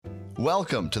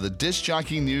Welcome to the Disc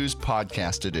Jockey News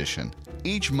Podcast Edition.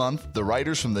 Each month, the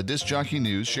writers from the Disc Jockey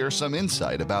News share some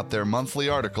insight about their monthly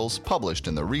articles published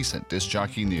in the recent Disc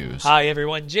Jockey News. Hi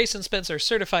everyone, Jason Spencer,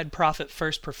 Certified Profit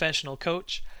First Professional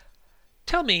Coach.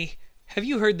 Tell me, have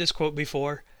you heard this quote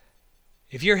before?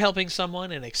 If you're helping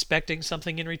someone and expecting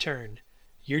something in return,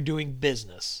 you're doing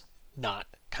business, not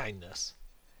kindness.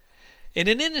 In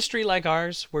an industry like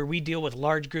ours, where we deal with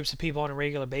large groups of people on a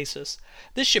regular basis,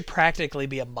 this should practically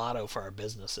be a motto for our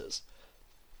businesses.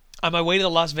 On my way to the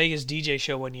Las Vegas DJ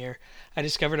show one year, I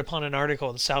discovered upon an article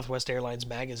in Southwest Airlines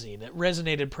magazine that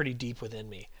resonated pretty deep within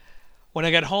me. When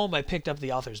I got home, I picked up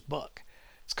the author's book.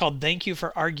 It's called Thank You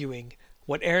for Arguing: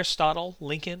 What Aristotle,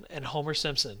 Lincoln, and Homer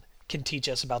Simpson Can Teach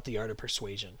Us About the Art of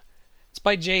Persuasion. It's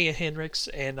by Jay Hendricks,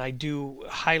 and I do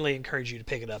highly encourage you to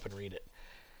pick it up and read it.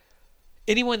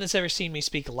 Anyone that's ever seen me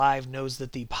speak live knows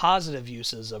that the positive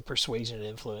uses of persuasion and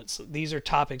influence, these are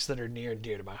topics that are near and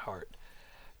dear to my heart.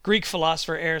 Greek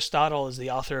philosopher Aristotle is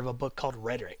the author of a book called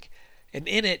Rhetoric, and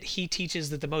in it he teaches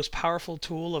that the most powerful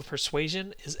tool of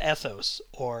persuasion is ethos,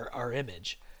 or our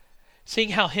image. Seeing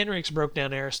how Hendricks broke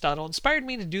down Aristotle inspired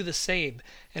me to do the same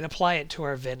and apply it to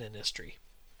our event industry.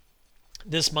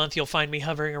 This month you'll find me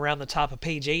hovering around the top of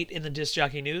page 8 in the Disc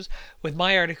Jockey News with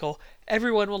my article,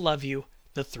 Everyone Will Love You,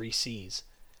 The 3 C's.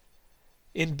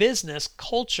 In business,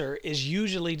 culture is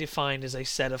usually defined as a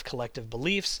set of collective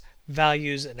beliefs,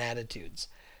 values, and attitudes.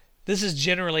 This is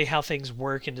generally how things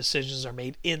work and decisions are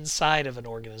made inside of an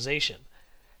organization.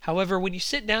 However, when you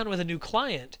sit down with a new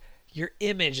client, your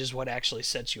image is what actually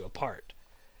sets you apart.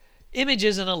 Image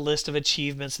isn't a list of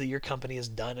achievements that your company has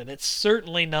done, and it's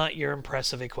certainly not your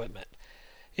impressive equipment.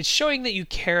 It's showing that you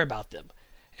care about them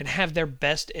and have their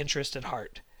best interest at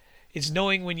heart. It's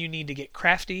knowing when you need to get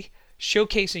crafty,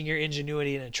 showcasing your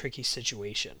ingenuity in a tricky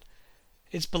situation.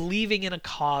 It's believing in a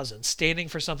cause and standing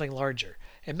for something larger,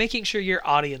 and making sure your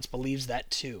audience believes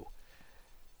that too.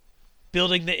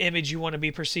 Building the image you want to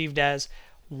be perceived as,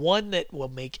 one that will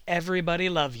make everybody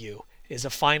love you, is a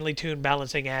finely tuned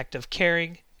balancing act of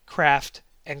caring, craft,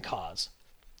 and cause.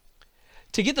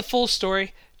 To get the full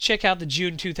story, check out the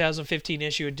June 2015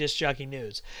 issue of Disc Jockey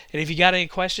News. And if you got any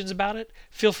questions about it,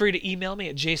 feel free to email me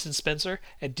at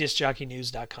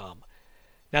jasonspencer@discjockeynews.com.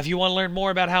 Now, if you want to learn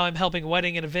more about how I'm helping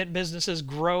wedding and event businesses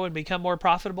grow and become more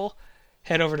profitable,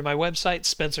 head over to my website,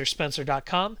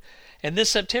 spencerspencer.com. And this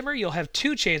September, you'll have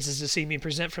 2 chances to see me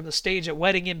present from the stage at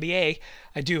Wedding MBA.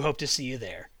 I do hope to see you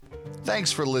there.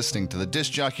 Thanks for listening to the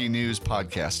Disc Jockey News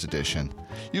Podcast Edition.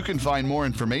 You can find more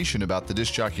information about the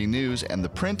Disc Jockey News and the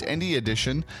print and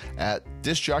e-edition at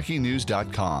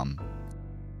discjockeynews.com.